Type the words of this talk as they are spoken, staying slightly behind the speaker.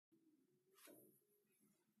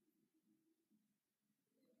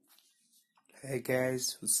Hey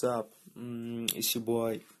guys, what's up? It's your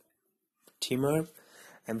boy Timur.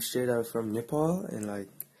 I'm straight out from Nepal, and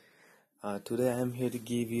today I'm here to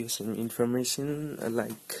give you some information.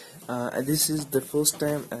 This is the first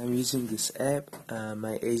time I'm using this app.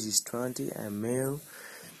 My age is 20. I'm male.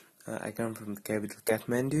 I come from the capital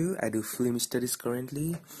Kathmandu. I do film studies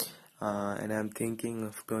currently, and I'm thinking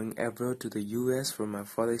of going abroad to the US for my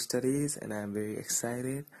further studies, and I'm very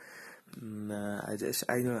excited. I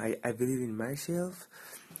believe in myself.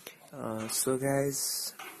 So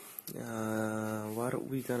guys, what are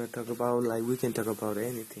we gonna talk about? Like we can talk about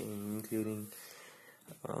anything, including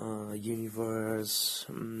universe,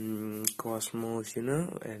 cosmos,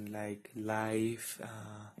 and like life,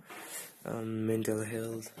 mental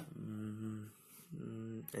health,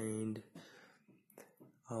 and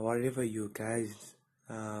whatever you guys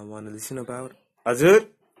wanna listen about. Azur,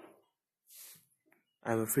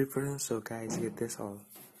 I'm a free person, so guys, get this all.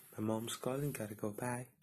 My mom's calling, gotta go. Bye.